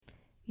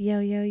Yo,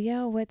 yo,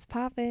 yo, what's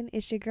poppin'?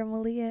 It's your girl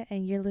Malia,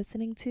 and you're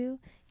listening to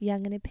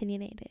Young and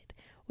Opinionated.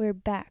 We're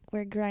back.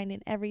 We're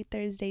grinding every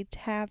Thursday.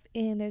 Tap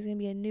in. There's going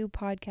to be a new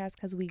podcast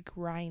because we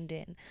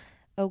grinding.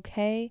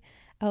 Okay?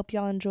 I hope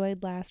y'all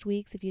enjoyed last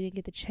week's. If you didn't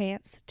get the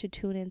chance to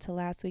tune into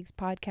last week's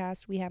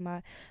podcast, we had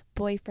my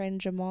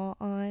boyfriend Jamal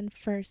on,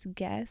 first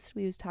guest.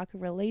 We was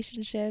talking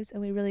relationships,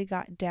 and we really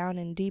got down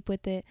and deep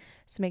with it.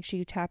 So make sure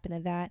you tap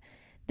into that.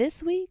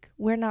 This week,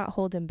 we're not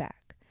holding back.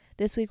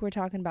 This week, we're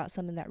talking about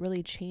something that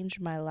really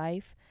changed my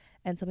life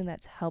and something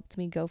that's helped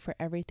me go for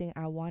everything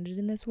I wanted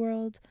in this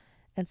world.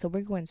 And so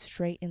we're going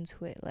straight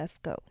into it. Let's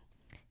go.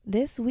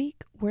 This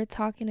week, we're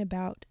talking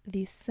about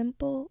the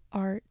simple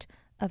art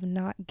of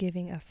not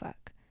giving a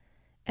fuck.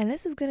 And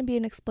this is going to be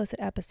an explicit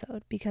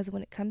episode because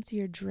when it comes to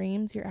your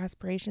dreams, your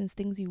aspirations,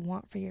 things you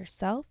want for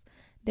yourself,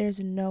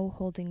 there's no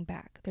holding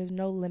back. There's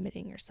no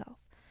limiting yourself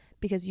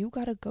because you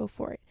got to go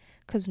for it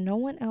because no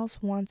one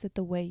else wants it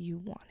the way you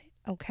want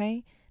it.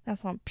 Okay?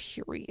 That's on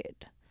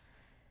period.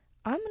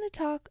 I'm going to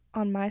talk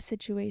on my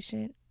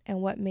situation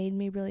and what made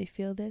me really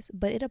feel this,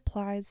 but it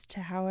applies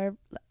to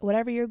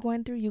whatever you're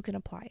going through, you can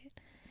apply it.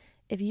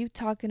 If you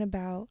talking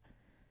about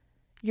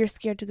you're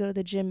scared to go to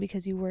the gym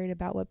because you're worried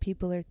about what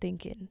people are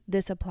thinking,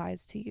 this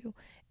applies to you.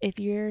 If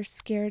you're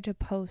scared to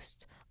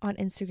post on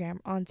Instagram,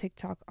 on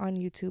TikTok, on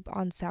YouTube,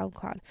 on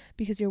SoundCloud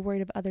because you're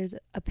worried of others'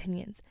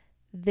 opinions,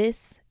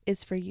 this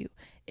is for you.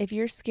 If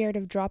you're scared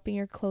of dropping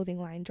your clothing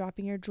line,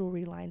 dropping your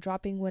jewelry line,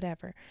 dropping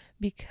whatever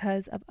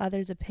because of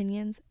others'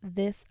 opinions,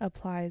 this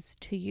applies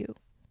to you.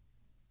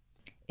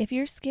 If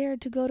you're scared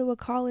to go to a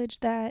college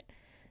that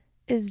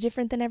is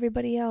different than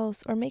everybody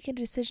else or make a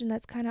decision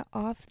that's kind of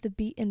off the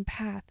beaten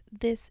path,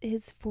 this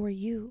is for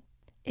you.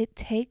 It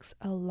takes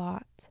a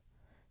lot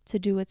to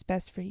do what's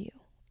best for you.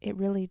 It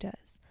really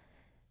does.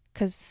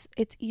 Because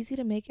it's easy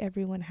to make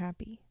everyone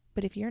happy.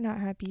 But if you're not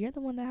happy, you're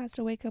the one that has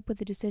to wake up with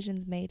the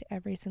decisions made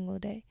every single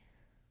day.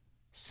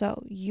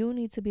 So you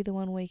need to be the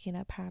one waking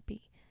up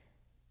happy.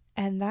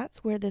 And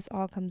that's where this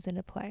all comes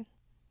into play.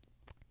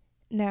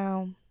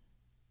 Now,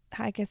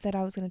 like I said,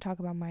 I was going to talk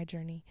about my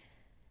journey.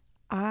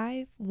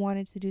 I've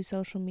wanted to do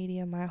social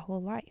media my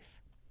whole life.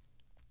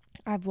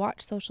 I've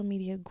watched social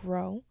media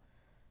grow.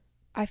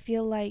 I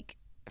feel like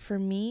for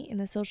me in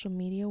the social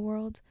media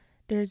world,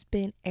 there's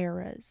been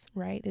eras,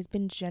 right? There's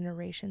been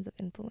generations of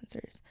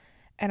influencers.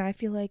 And I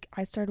feel like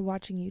I started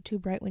watching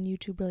YouTube right when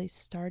YouTube really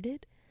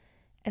started.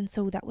 And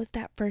so that was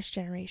that first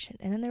generation.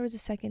 And then there was a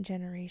second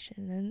generation.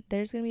 And then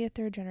there's going to be a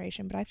third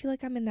generation. But I feel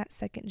like I'm in that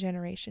second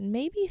generation.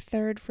 Maybe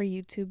third for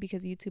YouTube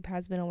because YouTube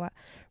has been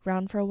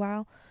around for a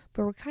while.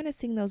 But we're kind of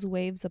seeing those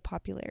waves of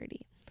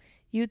popularity.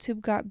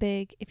 YouTube got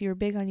big. If you were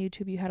big on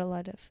YouTube, you had a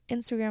lot of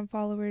Instagram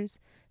followers,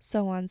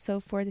 so on and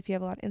so forth. If you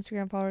have a lot of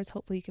Instagram followers,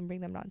 hopefully you can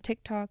bring them on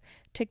TikTok.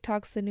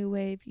 TikTok's the new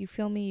wave. You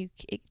feel me?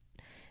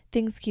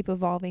 Things keep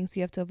evolving, so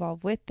you have to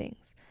evolve with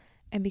things.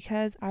 And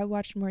because I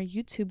watched more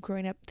YouTube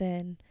growing up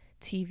than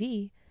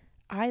TV,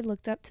 I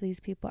looked up to these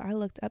people. I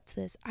looked up to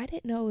this. I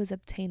didn't know it was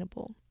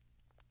obtainable.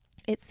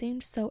 It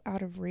seemed so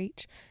out of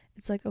reach.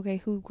 It's like, okay,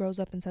 who grows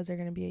up and says they're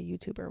going to be a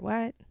YouTuber?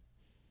 What?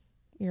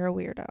 You're a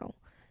weirdo.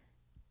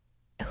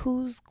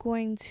 Who's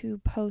going to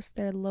post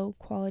their low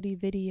quality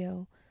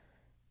video?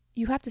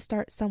 You have to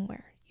start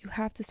somewhere.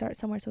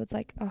 So it's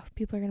like, oh,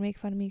 people are going to make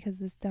fun of me because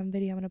of this dumb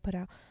video I'm going to put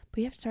out. But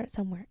you have to start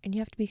somewhere and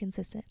you have to be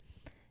consistent.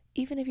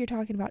 Even if you're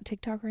talking about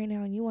TikTok right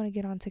now and you want to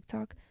get on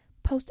TikTok,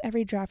 post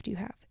every draft you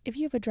have. If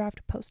you have a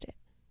draft, post it.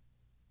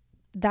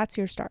 That's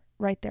your start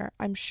right there.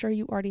 I'm sure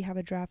you already have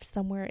a draft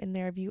somewhere in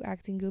there of you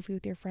acting goofy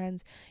with your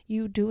friends,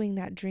 you doing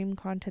that dream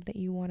content that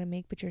you want to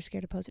make, but you're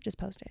scared to post it. Just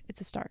post it.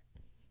 It's a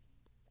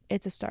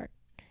start.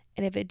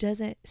 And if it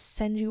doesn't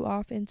send you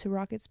off into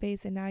rocket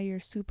space and now you're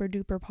super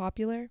duper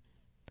popular,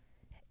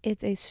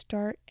 it's a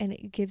start and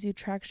it gives you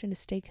traction to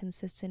stay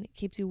consistent. It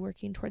keeps you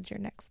working towards your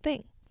next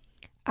thing.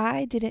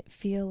 I didn't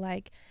feel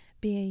like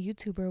being a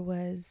YouTuber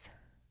was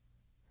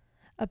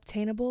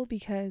obtainable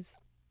because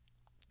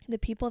the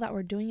people that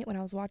were doing it when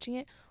I was watching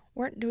it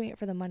weren't doing it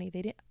for the money.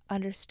 They didn't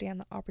understand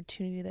the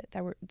opportunity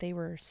that they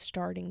were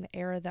starting, the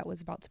era that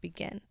was about to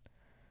begin.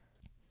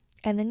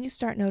 And then you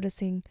start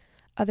noticing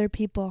other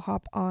people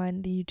hop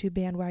on the YouTube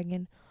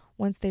bandwagon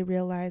once they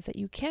realize that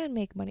you can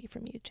make money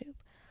from YouTube.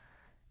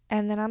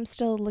 And then I'm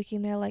still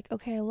looking there like,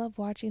 okay, I love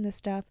watching this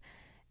stuff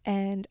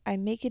and I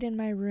make it in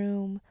my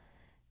room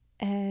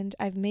and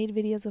I've made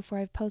videos before,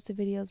 I've posted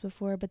videos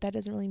before, but that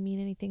doesn't really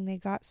mean anything. They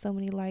got so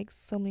many likes,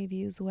 so many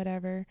views,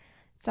 whatever.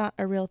 It's not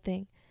a real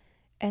thing.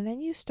 And then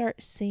you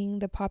start seeing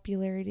the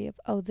popularity of,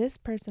 oh, this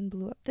person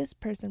blew up, this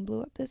person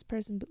blew up, this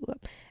person blew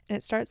up. And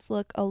it starts to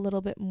look a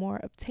little bit more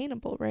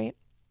obtainable, right?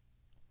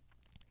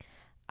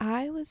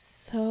 I was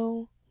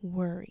so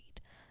worried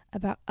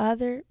about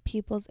other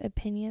people's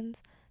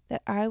opinions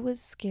that I was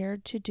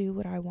scared to do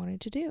what I wanted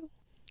to do.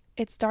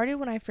 It started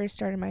when I first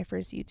started my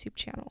first YouTube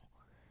channel.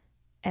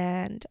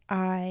 And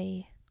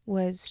I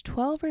was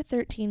 12 or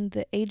 13,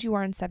 the age you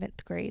are in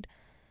 7th grade.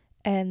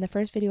 And the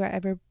first video I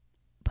ever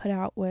put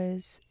out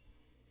was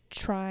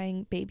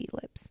trying baby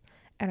lips.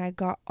 And I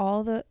got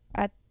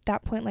at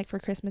that point, like for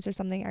Christmas or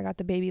something, I got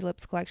the Baby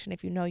Lips collection.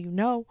 If you know, you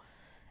know.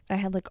 And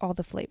I had like all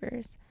the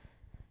flavors.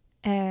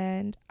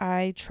 And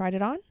I tried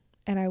it on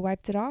and I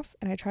wiped it off,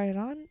 and I tried it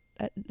on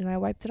and I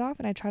wiped it off,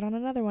 and I tried on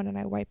another one and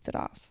I wiped it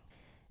off.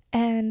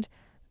 And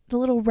the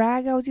little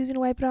rag I was using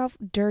to wipe it off,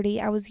 dirty.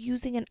 I was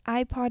using an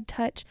iPod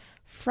Touch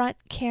front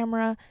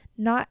camera,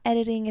 not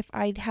editing. If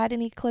I had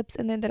any clips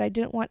in there that I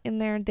didn't want in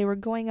there, they were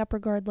going up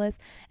regardless.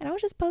 And I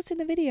was just posting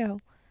the video.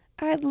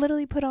 I had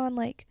literally put on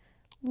like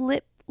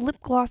lip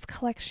gloss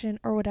collection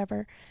or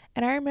whatever.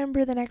 And I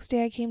remember the next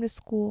day I came to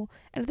school,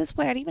 and at this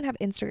point I didn't even have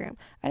Instagram.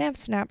 I didn't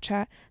have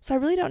Snapchat. So I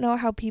really don't know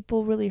how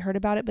people really heard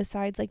about it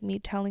besides like me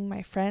telling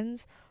my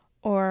friends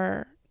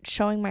or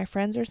showing my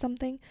friends or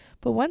something.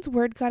 But once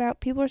word got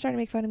out, people were starting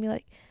to make fun of me,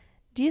 like,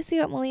 do you see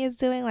what Malia's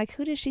doing? Like,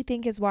 who does she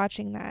think is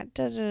watching that?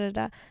 Da, da, da,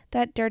 da.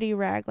 That dirty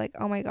rag. Like,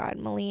 oh my God,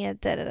 Malia,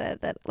 da, da, da,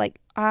 da. Like,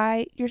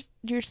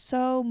 you're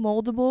so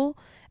moldable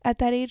at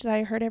that age that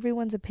I heard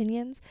everyone's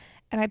opinions.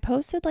 And I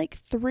posted like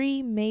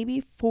 3,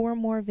 maybe 4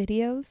 more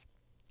videos,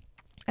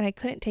 and I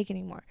couldn't take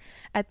anymore.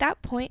 At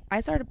that point,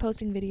 I started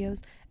posting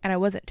videos and I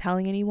wasn't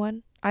telling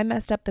anyone. I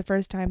messed up the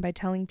first time by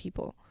telling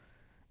people.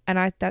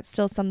 And that's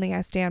still something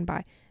I stand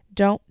by.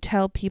 Don't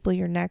tell people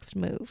your next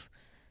move.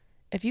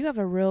 If you have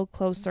a real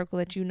close circle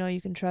that you know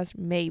you can trust,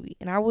 maybe.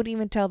 And I wouldn't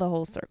even tell the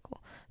whole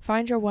circle.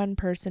 Find your one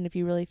person if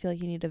you really feel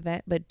like you need to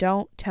vent, but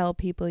don't tell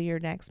people your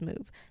next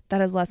move.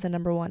 That is lesson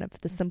number 1 of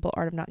the simple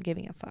art of not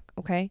giving a fuck,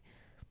 okay?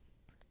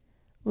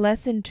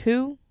 Lesson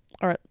 2,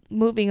 or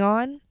moving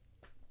on,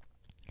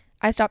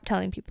 I stopped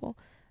telling people.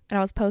 And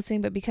I was posting,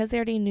 but because they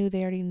already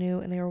knew,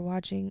 and they were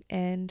watching.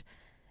 And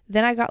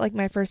then I got like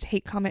my first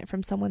hate comment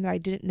from someone that I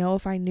didn't know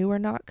if I knew or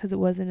not, because it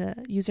wasn't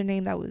a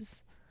username that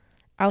was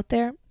out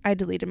there. I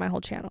deleted my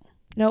whole channel.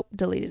 Nope,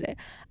 deleted it.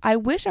 I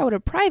wish I would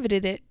have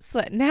privated it so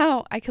that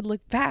now I could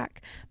look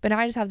back. But now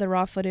I just have the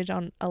raw footage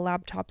on a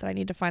laptop that I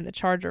need to find the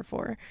charger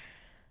for.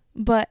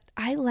 But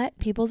I let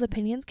people's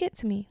opinions get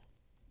to me.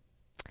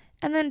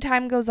 And then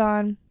time goes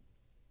on,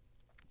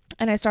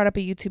 and I start up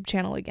a YouTube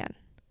channel again.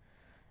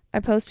 I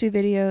post 2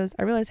 videos.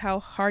 I realize how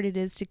hard it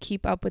is to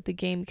keep up with the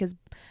game, because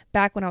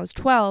back when I was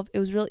 12, it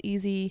was real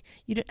easy.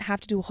 You didn't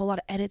have to do a whole lot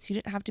of edits. You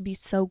didn't have to be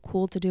so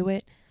cool to do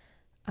it.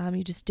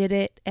 You just did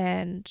it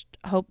and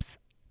hopes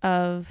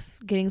of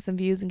getting some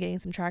views and getting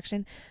some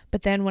traction.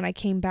 But then when I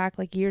came back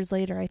like years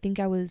later, I think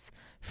I was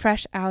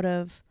fresh out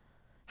of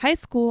high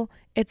school.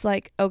 It's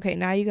like, okay,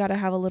 now you got to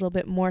have a little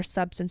bit more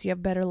substance. You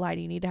have better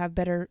lighting. You need to have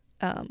better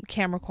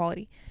camera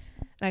quality.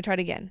 And I tried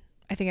again.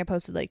 I think I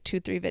posted like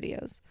 2-3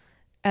 videos.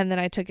 And then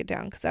I took it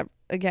down because,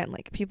 again,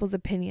 like people's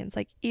opinions,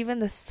 like even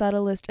the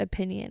subtlest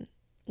opinion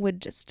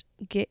would just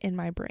get in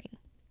my brain.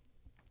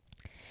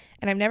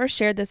 And I've never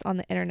shared this on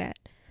the internet,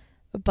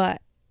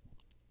 but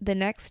the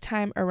next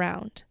time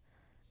around,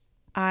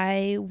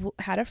 I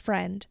had a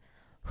friend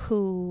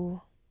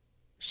who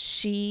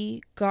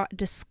she got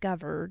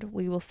discovered,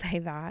 we will say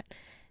that,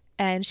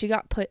 and she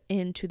got put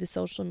into the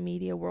social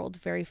media world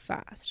very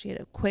fast. She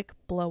had a quick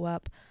blow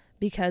up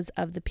because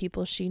of the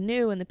people she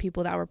knew and the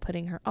people that were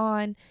putting her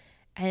on.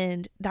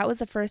 And that was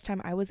the first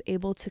time I was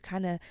able to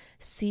kind of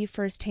see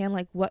firsthand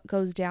like what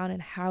goes down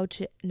and how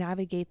to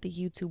navigate the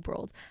YouTube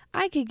world.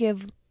 I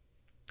couldn't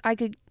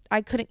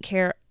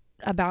care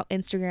about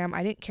Instagram.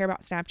 I didn't care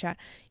about Snapchat.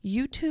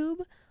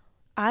 YouTube,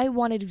 I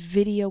wanted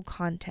video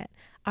content.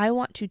 I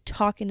want to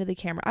talk into the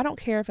camera. I don't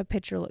care if a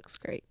picture looks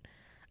great.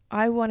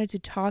 I wanted to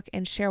talk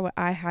and share what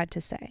I had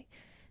to say.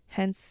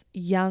 Hence,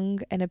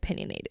 young and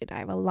opinionated. I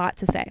have a lot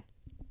to say.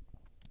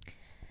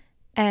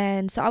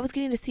 And so I was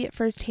getting to see it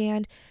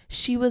firsthand.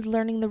 She was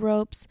learning the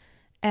ropes,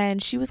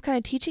 and she was kind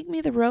of teaching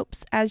me the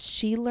ropes as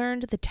she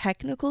learned the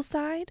technical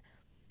side.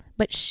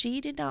 But she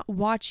did not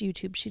watch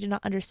YouTube. She did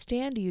not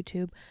understand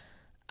YouTube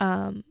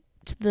to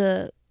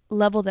the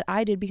level that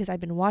I did because I've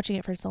been watching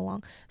it for so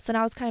long. So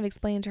now I was kind of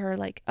explaining to her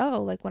like,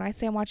 oh, like when I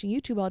say I'm watching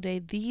YouTube all day,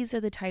 these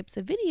are the types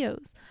of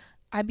videos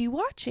I'd be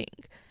watching.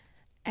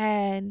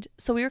 And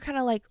so we were kind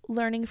of like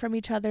learning from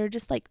each other,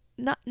 just like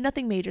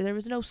nothing major. There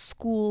was no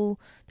school,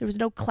 there was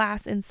no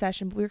class in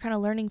session, but we were kind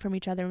of learning from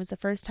each other. It was the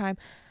first time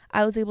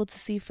I was able to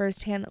see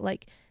firsthand that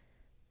like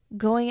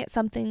going at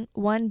something,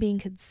 being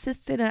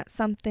consistent at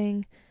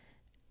something,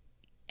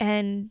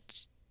 and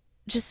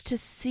just to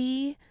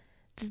see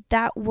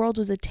that world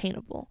was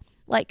attainable.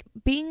 Like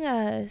being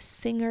a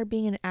singer,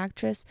 being an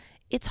actress,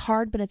 it's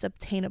hard, but it's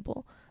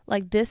obtainable.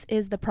 Like this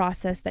is the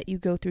process that you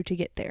go through to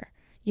get there,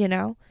 you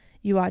know?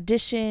 You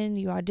audition,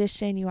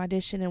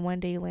 and one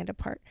day you land a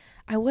part.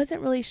 I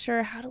wasn't really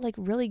sure how to like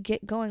really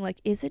get going.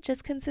 Like, is it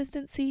just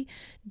consistency?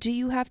 Do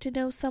you have to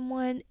know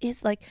someone?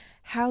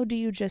 How do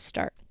you just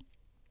start?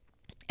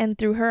 And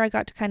through her, I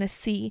got to kind of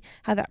see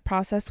how that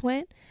process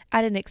went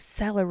at an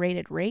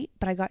accelerated rate,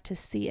 but I got to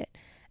see it.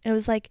 And it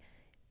was like,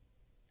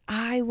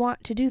 I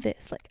want to do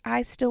this. Like,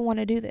 I still want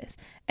to do this.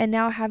 And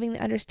now having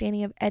the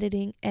understanding of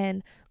editing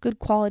and good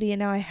quality, and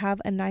now I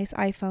have a nice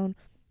iPhone,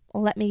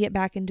 let me get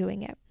back in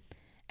doing it.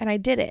 And I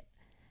did it.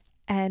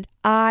 And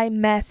I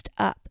messed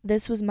up.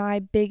 This was my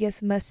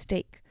biggest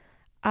mistake.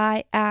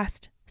 I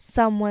asked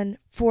someone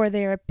for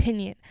their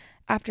opinion.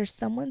 after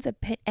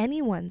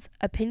anyone's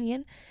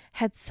opinion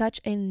had such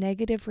a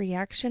negative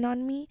reaction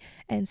on me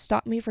and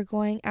stopped me from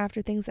going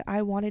after things that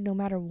I wanted no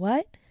matter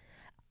what,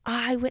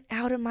 I went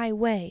out of my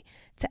way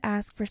to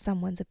ask for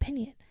someone's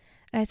opinion.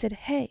 And I said,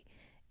 hey,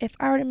 if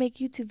I were to make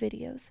YouTube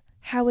videos,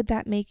 how would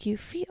that make you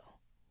feel?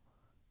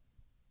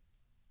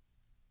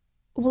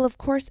 Well, of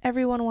course,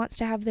 everyone wants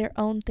to have their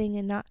own thing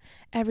and not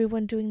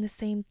everyone doing the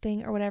same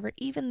thing or whatever,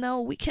 even though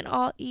we can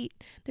all eat.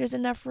 There's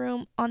enough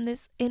room on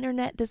this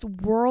internet, this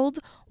world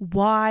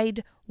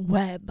wide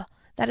web.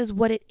 That is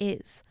what it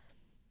is.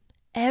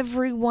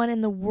 Everyone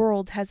in the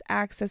world has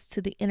access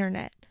to the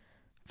internet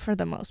for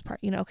the most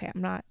part. Okay,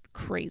 I'm not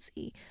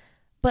crazy,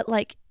 but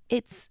like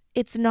it's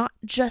not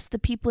just the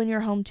people in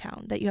your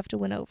hometown that you have to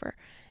win over.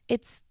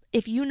 It's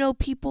if you know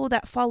people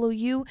that follow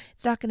you,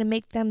 it's not going to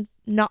make them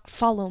not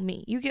follow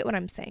me. You get what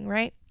I'm saying,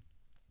 right?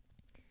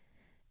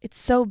 It's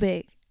so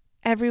big.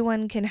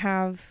 Everyone can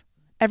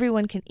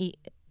eat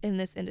in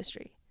this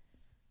industry.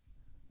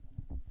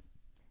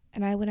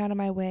 And I went out of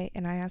my way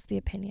and I asked the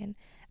opinion,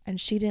 and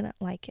she didn't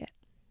like it.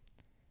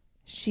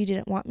 She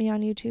didn't want me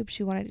on YouTube.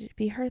 She wanted it to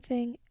be her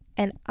thing.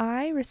 And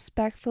I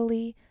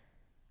respectfully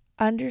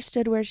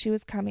understood where she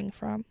was coming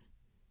from.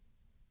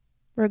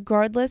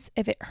 Regardless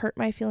if it hurt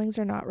my feelings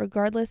or not,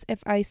 regardless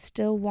if I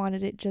still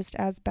wanted it just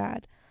as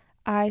bad,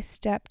 I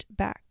stepped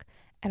back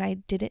and I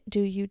didn't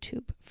do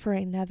YouTube for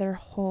another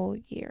whole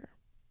year.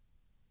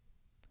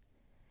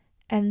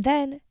 And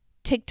then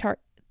TikTok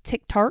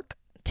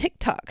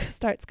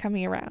starts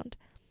coming around.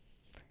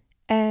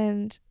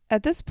 And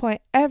at this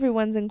point,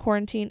 everyone's in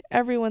quarantine,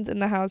 everyone's in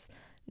the house.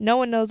 No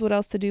one knows what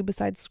else to do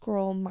besides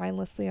scroll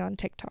mindlessly on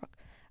TikTok.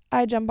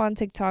 I jump on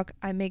TikTok,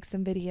 I make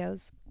some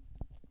videos.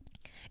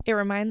 It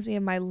reminds me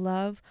of my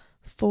love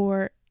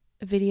for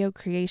video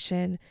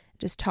creation,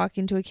 just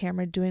talking to a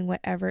camera, doing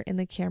whatever in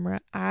the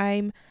camera.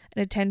 I'm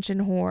an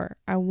attention whore.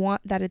 I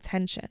want that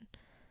attention.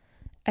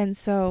 And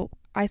so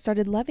I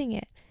started loving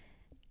it.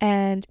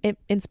 And it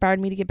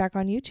inspired me to get back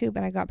on YouTube.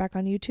 And I got back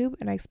on YouTube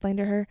and I explained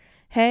to her,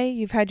 hey,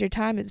 you've had your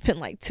time. It's been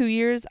like 2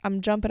 years.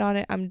 I'm jumping on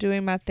it. I'm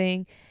doing my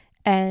thing.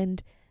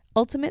 And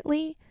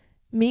ultimately,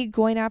 me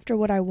going after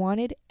what I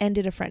wanted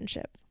ended a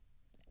friendship.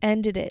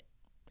 Ended it.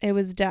 It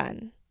was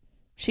done.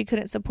 She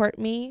couldn't support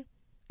me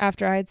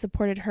after I had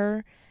supported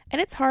her. And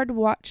it's hard to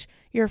watch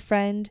your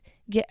friend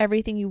get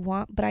everything you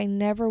want, but I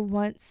never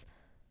once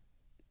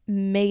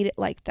made it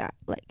like that.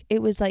 Like,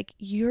 it was like,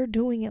 you're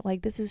doing it,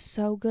 like, this is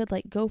so good,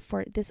 like, go for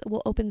it, this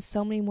will open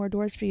so many more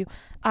doors for you.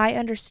 I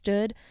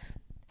understood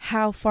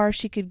how far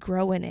she could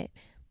grow in it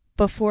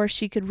before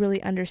she could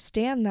really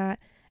understand that,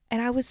 and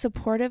I was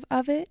supportive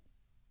of it,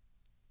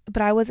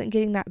 but I wasn't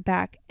getting that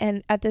back.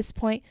 And at this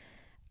point,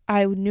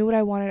 I knew what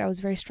I wanted. I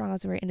was very strong, I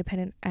was very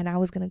independent, and I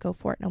was going to go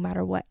for it no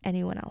matter what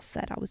anyone else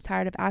said. I was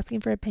tired of asking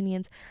for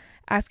opinions,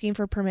 asking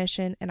for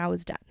permission, and I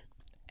was done.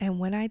 And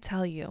when I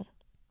tell you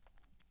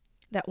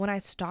that when I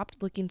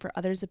stopped looking for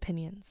others'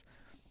 opinions,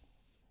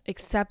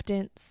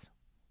 acceptance,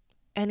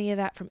 any of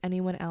that from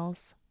anyone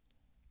else,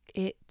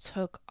 it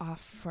took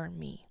off for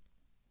me.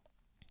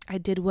 I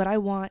did what I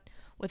want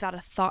without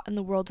a thought in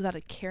the world, without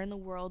a care in the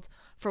world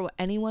for what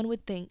anyone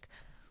would think.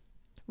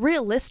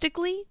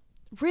 Realistically,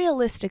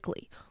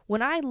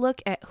 when I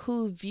look at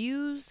who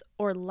views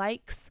or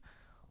likes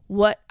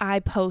what I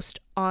post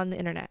on the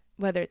internet,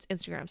 whether it's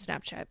Instagram,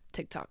 Snapchat,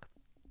 TikTok,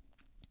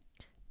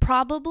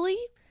 probably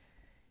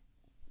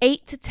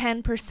 8 to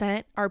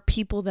 10% are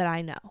people that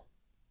I know.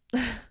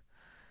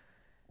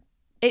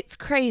 It's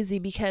crazy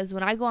because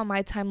when I go on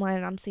my timeline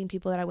and I'm seeing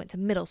people that I went to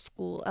middle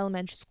school,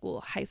 elementary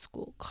school, high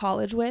school,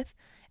 college with,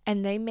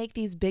 and they make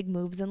these big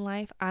moves in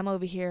life, I'm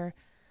over here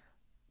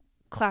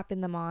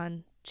clapping them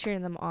on,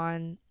 cheering them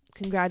on,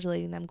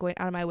 congratulating them, going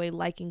out of my way,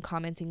 liking,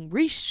 commenting,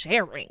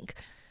 resharing.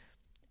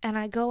 And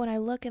I go and I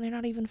look and they're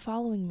not even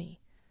following me.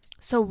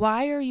 So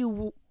why are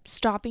you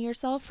stopping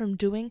yourself from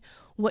doing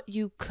what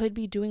you could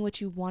be doing,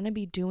 what you want to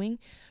be doing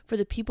for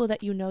the people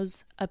that you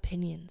know's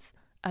opinions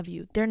of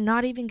you? They're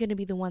not even going to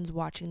be the ones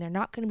watching. They're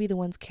not going to be the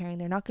ones caring.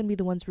 They're not going to be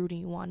the ones rooting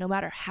you on, no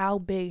matter how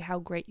big, how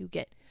great you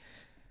get.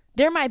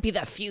 There might be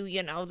the few,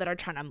 that are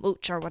trying to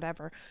mooch or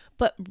whatever,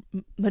 but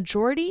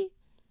majority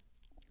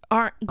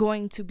aren't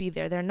going to be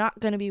there. They're not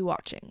going to be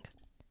watching.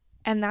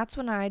 And that's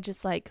when I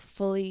just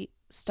fully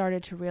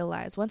started to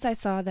realize, once I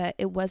saw that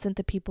it wasn't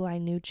the people I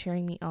knew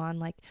cheering me on,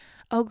 like,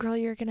 oh girl,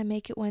 you're going to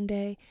make it one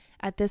day.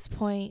 At this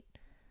point,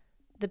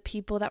 the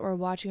people that were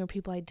watching were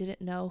people I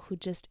didn't know who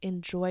just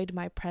enjoyed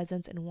my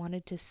presence and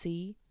wanted to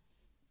see.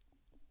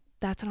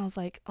 That's when I was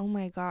like, oh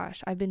my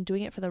gosh, I've been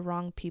doing it for the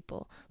wrong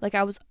people.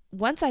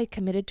 Once I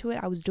committed to it,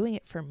 I was doing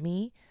it for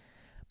me,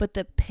 but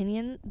the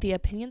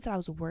opinions that I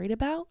was worried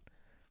about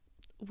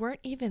weren't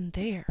even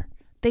there.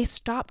 They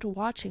stopped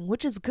watching,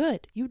 which is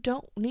good. You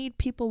don't need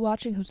people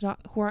watching who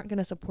aren't going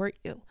to support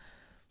you.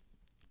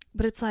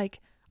 But it's like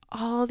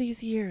all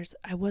these years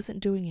I wasn't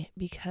doing it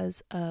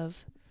because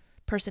of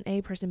person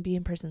A, person B,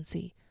 and person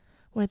C.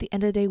 When at the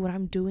end of the day, when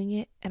I'm doing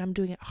it and I'm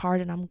doing it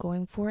hard and I'm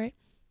going for it,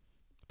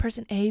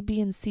 person A, B,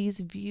 and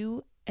C's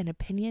view and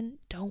opinion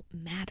don't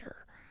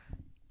matter.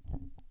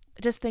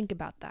 Just think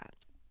about that.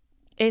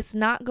 It's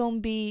not going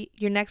to be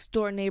your next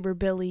door neighbor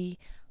Billy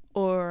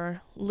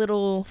or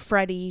little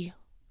Freddie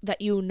that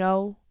you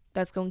know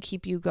that's going to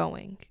keep you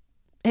going.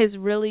 It's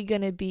really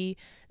going to be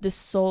the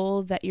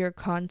soul that your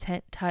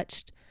content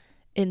touched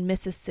in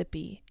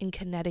Mississippi, in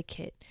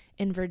Connecticut,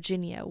 in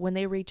Virginia, when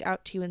they reach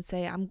out to you and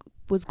say,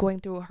 was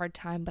going through a hard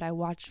time, but I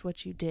watched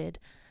what you did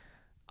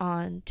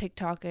on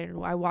TikTok,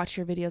 and I watch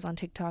your videos on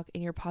TikTok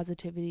and your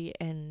positivity,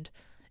 and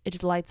it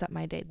just lights up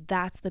my day.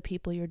 That's the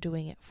people you're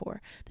doing it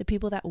for. The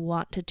people that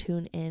want to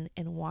tune in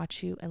and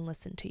watch you and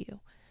listen to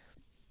you.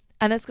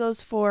 And this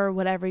goes for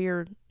whatever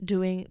you're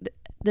doing.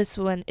 This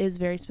one is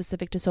very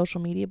specific to social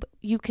media, but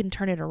you can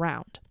turn it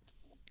around.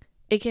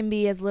 It can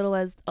be as little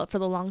as for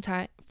a long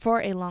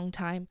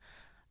time.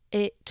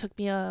 It took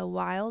me a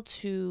while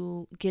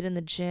to get in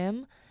the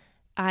gym.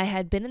 I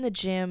had been in the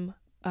gym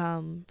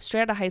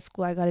straight out of high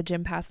school. I got a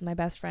gym pass with my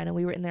best friend, and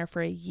we were in there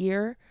for a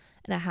year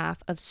and a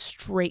half of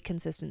straight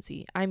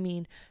consistency. I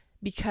mean,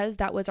 because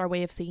that was our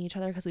way of seeing each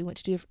other, because we went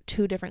to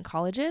two different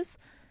colleges,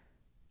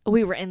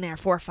 we were in there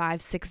 4,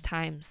 5, 6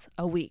 times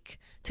a week,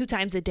 2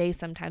 times a day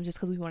sometimes, just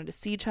because we wanted to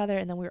see each other.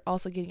 And then we were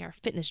also getting our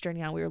fitness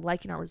journey on. We were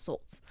liking our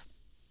results.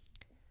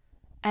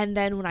 And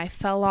then when I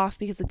fell off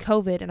because of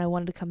COVID and I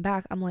wanted to come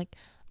back, I'm like,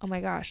 oh my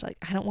gosh, like,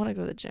 I don't want to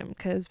go to the gym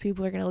because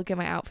people are going to look at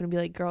my outfit and be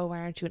like, girl, why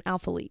aren't you an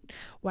Alphalete?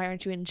 Why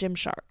aren't you in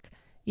Gymshark?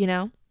 You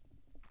know?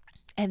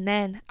 And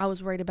then I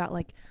was worried about,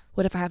 like,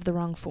 what if I have the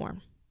wrong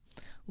form?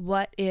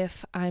 What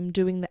if I'm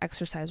doing the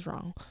exercise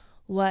wrong?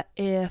 What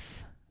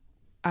if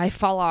I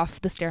fall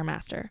off the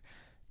Stairmaster?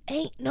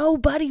 Ain't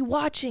nobody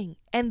watching,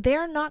 and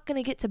they're not going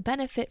to get to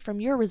benefit from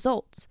your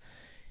results.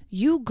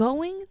 You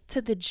going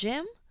to the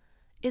gym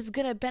is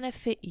going to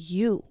benefit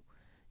you,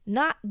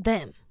 not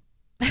them.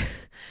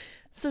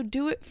 So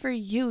do it for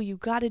you. You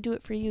got to do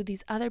it for you.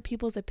 These other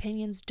people's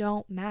opinions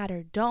don't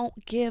matter.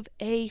 Don't give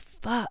a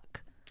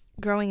fuck.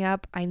 Growing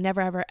up, I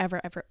never,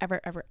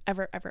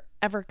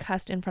 ever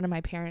cussed in front of my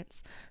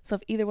parents. So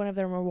if either one of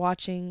them were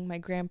watching, my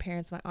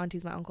grandparents, my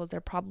aunties, my uncles, they're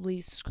probably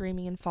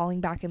screaming and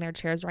falling back in their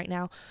chairs right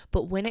now.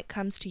 But when it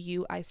comes to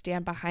you, I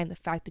stand behind the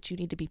fact that you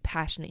need to be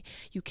passionate.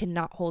 You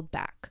cannot hold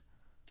back.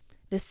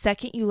 The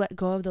second you let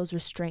go of those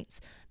restraints,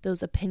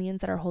 those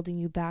opinions that are holding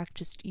you back,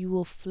 you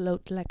will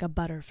float like a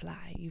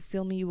butterfly. You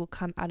feel me? You will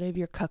come out of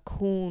your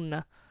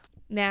cocoon.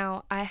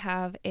 Now, I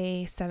have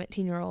a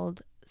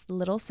 17-year-old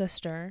little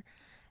sister,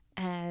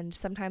 and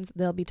sometimes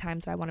there'll be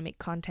times that I want to make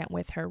content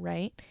with her,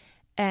 right?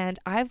 And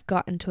I've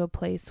gotten to a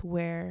place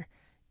where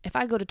if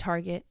I go to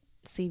Target,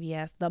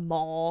 CVS, the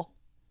mall,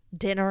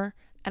 dinner,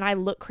 and I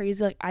look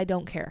crazy, like, I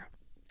don't care.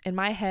 In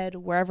my head,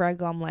 wherever I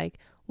go, I'm like,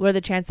 what are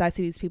the chances I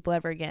see these people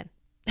ever again?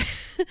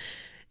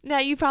 Now,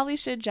 you probably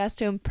should dress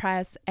to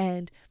impress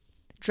and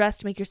dress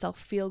to make yourself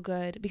feel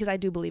good, because I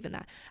do believe in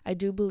that. I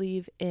do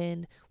believe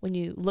in when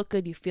you look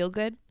good, you feel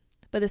good.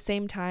 But at the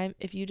same time,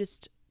 if you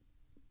just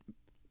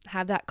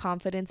have that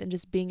confidence and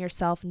just being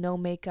yourself, no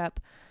makeup,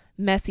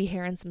 messy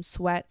hair and some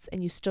sweats,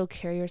 and you still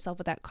carry yourself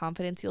with that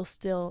confidence, you'll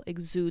still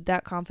exude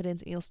that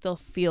confidence and you'll still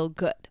feel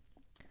good.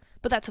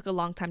 But that took a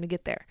long time to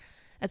get there.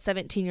 At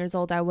 17 years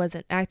old, I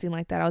wasn't acting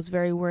like that. I was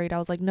very worried. I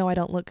was like, no, I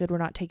don't look good. We're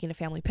not taking a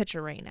family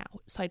picture right now.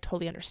 So I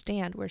totally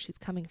understand where she's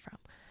coming from.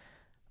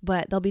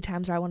 But there'll be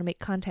times where I want to make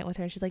content with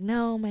her, and she's like,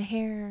 no, my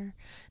hair,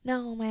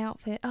 no, my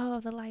outfit, oh,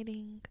 the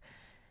lighting.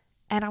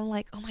 And I'm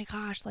like, oh my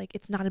gosh, like,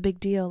 it's not a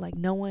big deal. Like,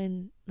 no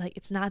one, like,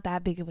 it's not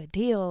that big of a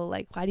deal.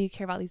 Like, why do you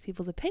care about these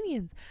people's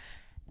opinions?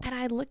 And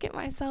I look at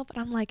myself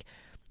and I'm like,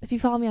 if you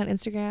follow me on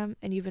Instagram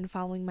and you've been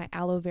following my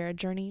aloe vera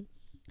journey,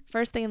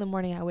 first thing in the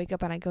morning, I wake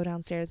up and I go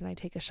downstairs and I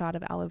take a shot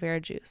of aloe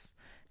vera juice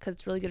because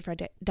it's really good for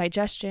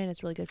digestion.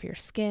 It's really good for your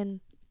skin.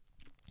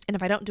 And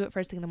if I don't do it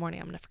first thing in the morning,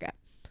 I'm going to forget.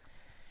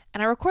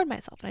 And I record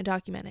myself and I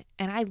document it,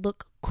 and I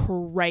look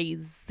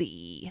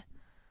crazy.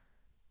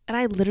 And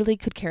I literally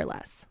couldn't care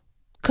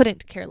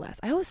less.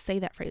 I always say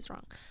that phrase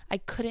wrong. I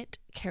couldn't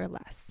care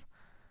less.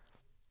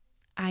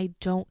 I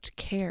don't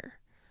care,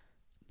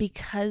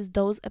 because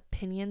those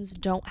opinions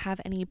don't have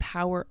any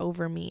power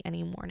over me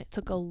anymore. And it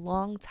took a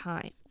long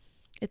time.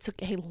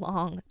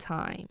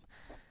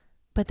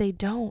 But they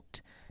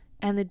don't.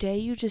 And the day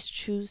you just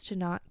choose to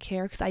not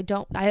care, because I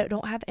don't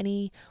have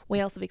any way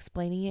else of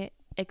explaining it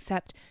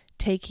except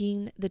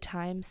taking the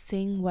time,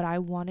 seeing what I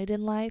wanted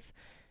in life,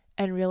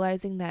 and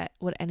realizing that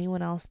what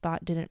anyone else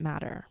thought didn't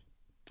matter.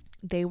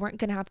 They weren't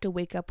going to have to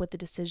wake up with the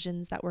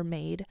decisions that were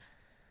made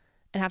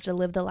and have to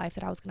live the life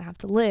that I was going to have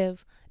to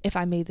live if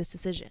I made this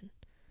decision.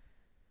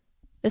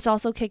 This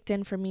also kicked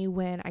in for me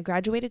when I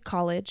graduated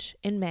college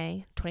in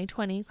May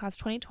 2020, class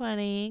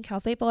 2020, Cal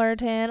State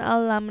Fullerton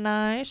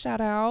alumni. Shout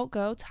out,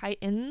 go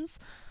Titans.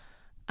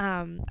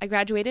 I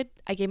graduated.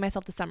 I gave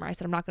myself the summer. I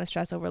said, I'm not going to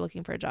stress over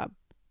looking for a job.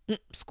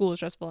 School is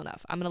stressful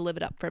enough. I'm going to live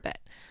it up for a bit.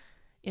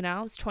 You know,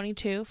 I was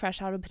 22,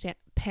 fresh out of a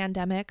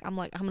pandemic. I'm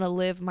like, I'm going to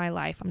live my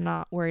life. I'm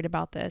not worried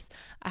about this.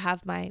 I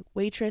have my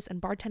waitress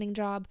and bartending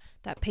job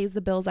that pays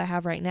the bills I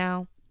have right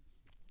now.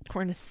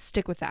 We're going to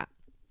stick with that.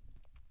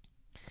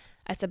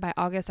 I said by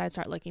August, I'd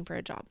start looking for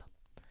a job.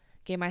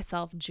 Gave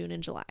myself June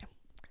and July.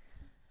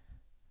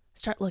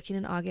 Start looking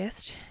in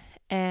August.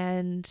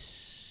 And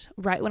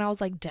right when I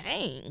was like,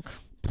 dang,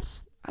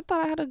 I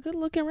thought I had a good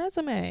looking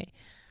resume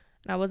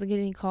and I wasn't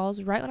getting any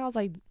calls, right when I was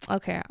like,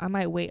 okay, I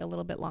might wait a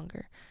little bit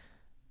longer,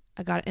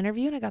 I got an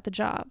interview and I got the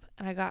job,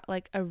 and I got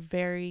like a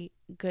very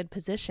good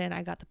position.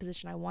 I got the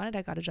position I wanted.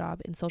 I got a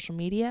job in social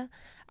media.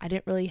 I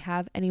didn't really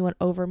have anyone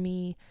over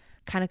me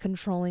kind of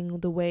controlling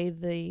the way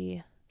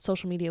the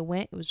social media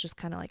went. It was just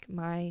kind of like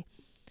my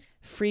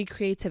free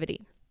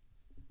creativity.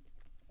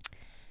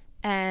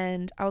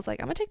 And I was like,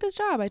 I'm gonna take this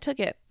job. I took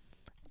it.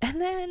 And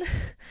then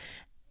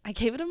I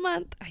gave it a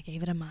month.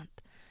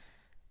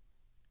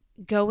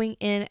 Going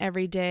in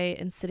every day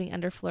and sitting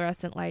under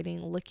fluorescent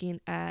lighting,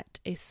 looking at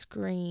a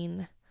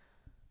screen,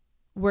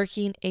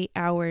 working 8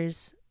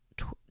 hours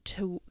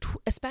to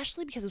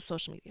especially because of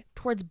social media,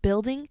 towards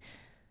building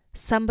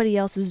somebody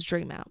else's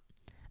dream out.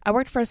 I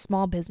worked for a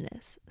small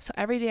business, so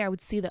every day I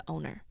would see the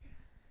owner,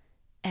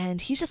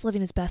 and he's just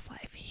living his best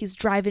life. He's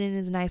driving in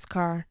his nice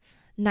car,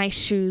 nice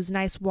shoes,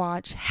 nice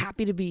watch,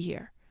 happy to be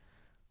here,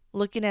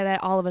 looking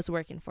at all of us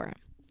working for him,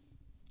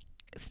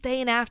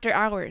 staying after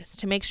hours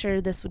to make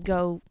sure this would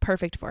go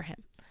perfect for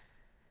him.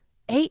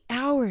 8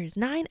 hours,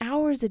 9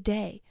 hours a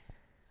day,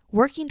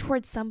 working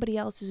towards somebody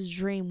else's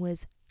dream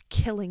was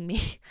killing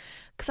me.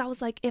 Because I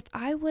was like, if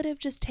I would have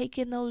just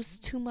taken those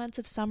 2 months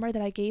of summer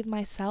that I gave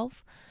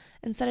myself,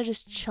 instead of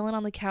just chilling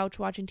on the couch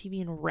watching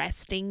TV and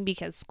resting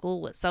because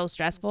school was so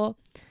stressful,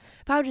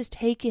 if I would just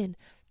taken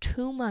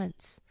 2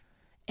 months,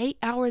 8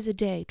 hours a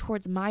day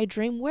towards my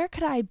dream, where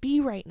could I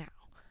be right now?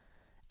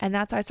 And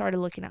that's how I started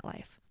looking at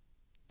life.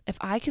 If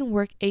I can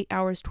work 8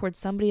 hours towards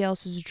somebody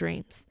else's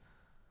dreams,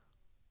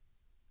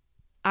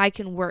 I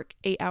can work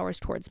 8 hours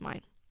towards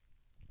mine.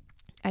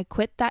 I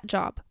quit that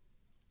job.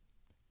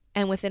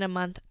 And within a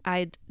month,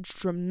 I'd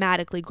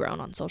dramatically grown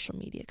on social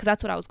media, because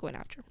that's what I was going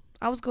after.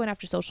 I was going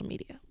after social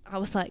media. I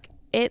was like,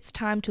 it's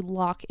time to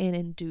lock in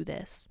and do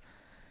this.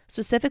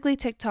 Specifically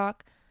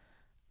TikTok.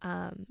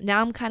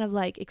 Now I'm kind of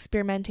like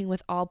experimenting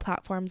with all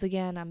platforms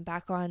again. I'm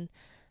back on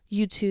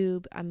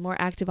YouTube. I'm more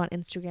active on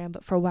Instagram.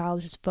 But for a while, I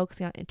was just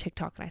focusing on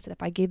TikTok. And I said,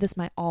 if I gave this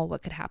my all,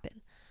 what could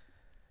happen?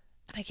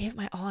 And I gave it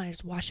my all, and I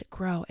just watched it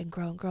grow and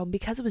grow and grow. And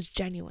because it was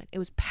genuine, it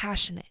was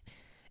passionate,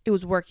 it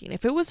was working.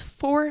 If it was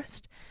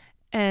forced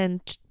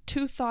and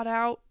too thought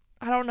out,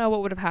 I don't know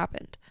what would have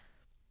happened.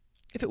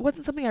 If it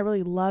wasn't something I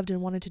really loved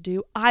and wanted to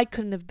do, I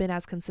couldn't have been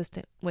as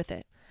consistent with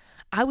it.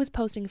 I was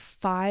posting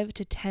 5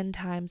 to 10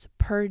 times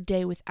per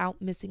day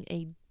without missing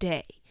a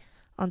day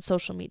on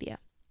social media.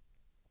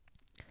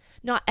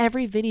 Not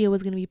every video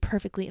was going to be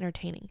perfectly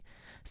entertaining.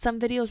 Some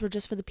videos were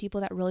just for the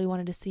people that really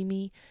wanted to see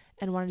me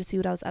and wanted to see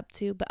what I was up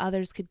to, but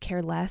others could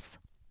care less.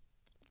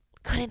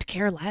 Couldn't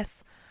care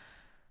less.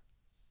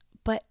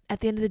 But at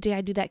the end of the day,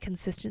 I knew that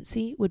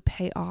consistency would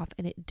pay off,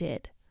 and it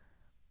did.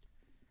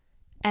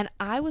 And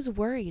I was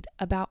worried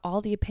about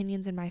all the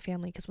opinions in my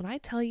family, because when I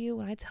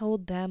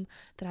told them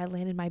that I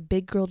landed my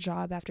big girl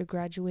job after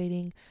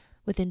graduating,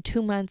 within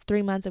 2 months,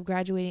 3 months of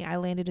graduating, I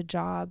landed a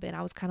job, and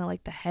I was kind of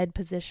like the head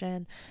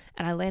position,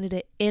 and I landed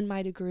it in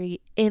my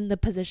degree, in the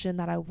position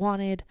that I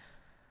wanted.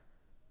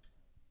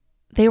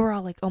 They were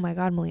all like, oh my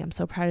God, Malia, I'm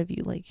so proud of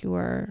you. Like, you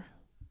are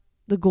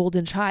the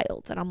golden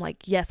child. And I'm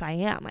like, yes, I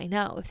am. I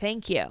know.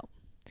 Thank you.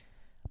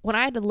 When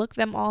I had to look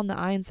them all in the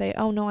eye and say,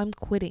 oh no, I'm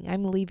quitting.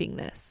 I'm leaving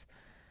this.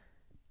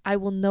 I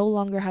will no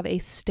longer have a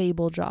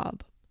stable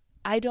job.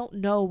 I don't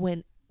know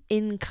when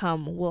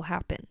income will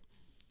happen.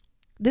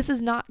 This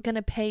is not going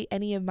to pay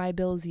any of my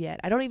bills yet.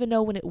 I don't even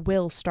know when it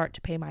will start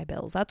to pay my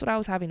bills. That's what I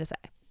was having to say.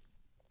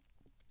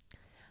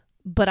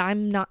 But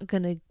I'm not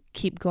going to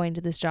keep going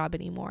to this job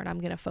anymore, and I'm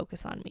going to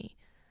focus on me.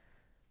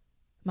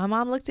 My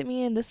mom looked at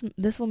me, and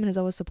this woman has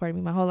always supported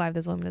me. My whole life,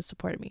 this woman has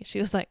supported me. She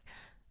was like,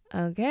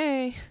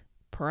 okay,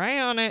 pray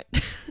on it.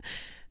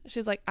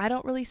 She's like, I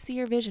don't really see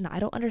your vision. I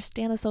don't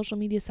understand the social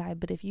media side,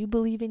 but if you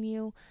believe in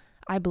you,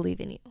 I believe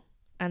in you.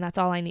 And that's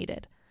all I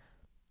needed.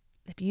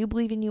 If you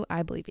believe in you,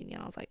 I believe in you.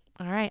 And I was like,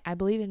 all right, I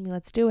believe in me.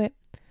 Let's do it.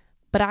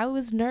 But I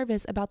was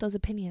nervous about those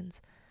opinions.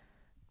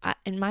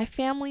 In my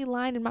family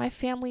line, in my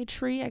family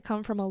tree, I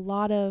come from a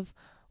lot of,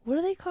 what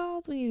are they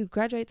called when you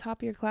graduate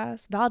top of your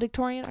class?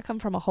 Valedictorian. I come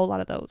from a whole lot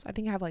of those. I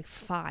think I have like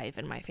 5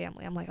 in my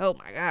family. I'm like, oh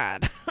my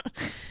God.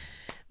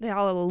 They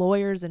all are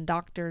lawyers and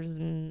doctors,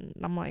 and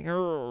I'm like,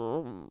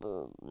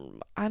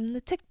 I'm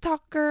the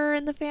TikToker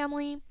in the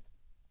family.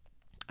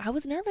 I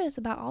was nervous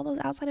about all those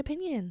outside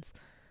opinions.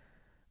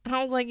 And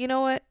I was like, you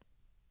know what?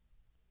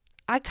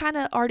 I kind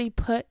of already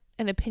put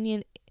an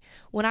opinion.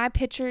 When I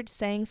pictured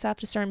saying stuff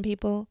to certain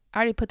people, I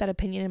already put that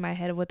opinion in my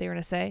head of what they were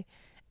going to say,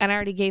 and I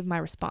already gave my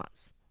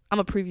response. I'm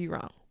going to prove you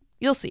wrong.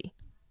 You'll see.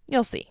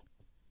 You'll see.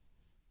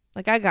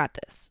 Like, I got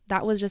this.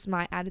 That was just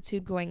my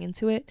attitude going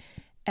into it.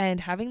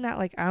 And having that,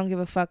 like, I don't give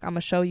a fuck, I'm going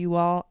to show you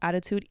all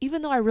attitude,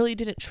 even though I really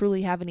didn't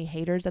truly have any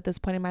haters at this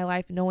point in my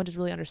life, no one just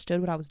really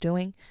understood what I was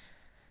doing.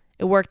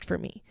 It worked for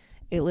me.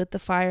 It lit the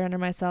fire under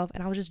myself,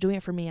 and I was just doing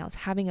it for me. I was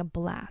having a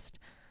blast.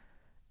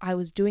 I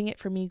was doing it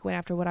for me, going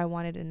after what I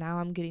wanted, and now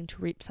I'm getting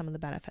to reap some of the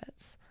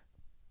benefits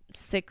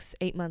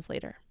 6-8 months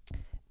later.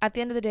 at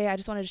the end of the day, I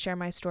just wanted to share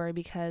my story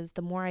because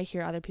the more I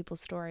hear other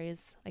people's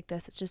stories like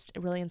this, it's just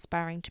really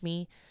inspiring to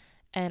me.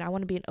 And I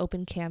want to be an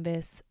open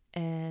canvas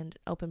and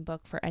open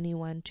book for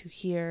anyone to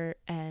hear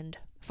and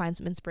find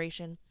some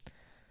inspiration.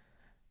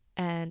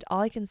 And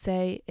all I can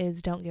say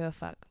is don't give a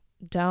fuck.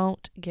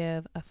 Don't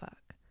give a fuck.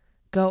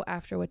 Go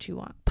after what you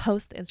want.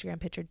 Post the Instagram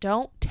picture.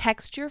 Don't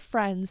text your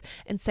friends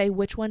and say,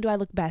 which one do I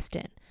look best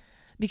in?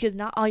 Because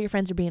not all your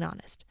friends are being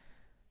honest.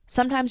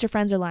 Sometimes your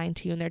friends are lying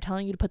to you and they're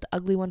telling you to put the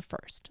ugly one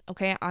first.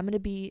 Okay, I'm going to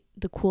be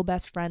the cool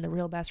best friend, the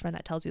real best friend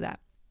that tells you that.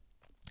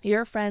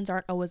 Your friends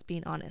aren't always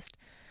being honest.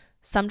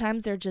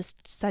 Sometimes they're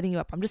just setting you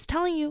up. I'm just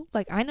telling you,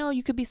 like, I know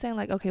you could be saying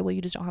like, okay, well,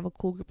 you just don't have a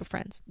cool group of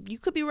friends. You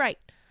could be right.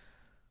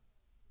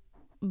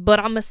 But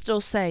I'm going to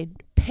still say,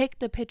 pick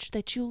the picture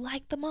that you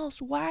like the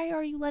most. Why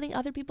are you letting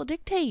other people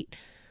dictate?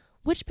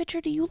 Which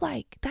picture do you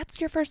like? That's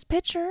your first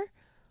picture.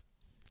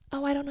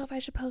 Oh, I don't know if I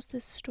should post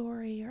this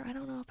story, or I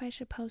don't know if I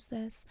should post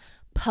this.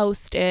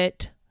 Post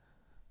it.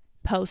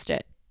 Post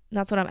it.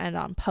 That's what I'm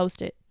ending on.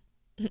 Post it.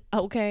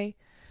 Okay.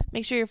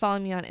 Make sure you're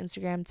following me on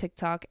Instagram,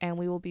 TikTok, and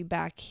we will be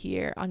back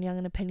here on Young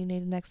and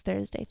Opinionated next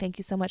Thursday. Thank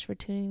you so much for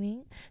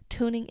tuning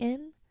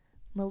in.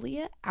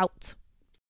 Malia out.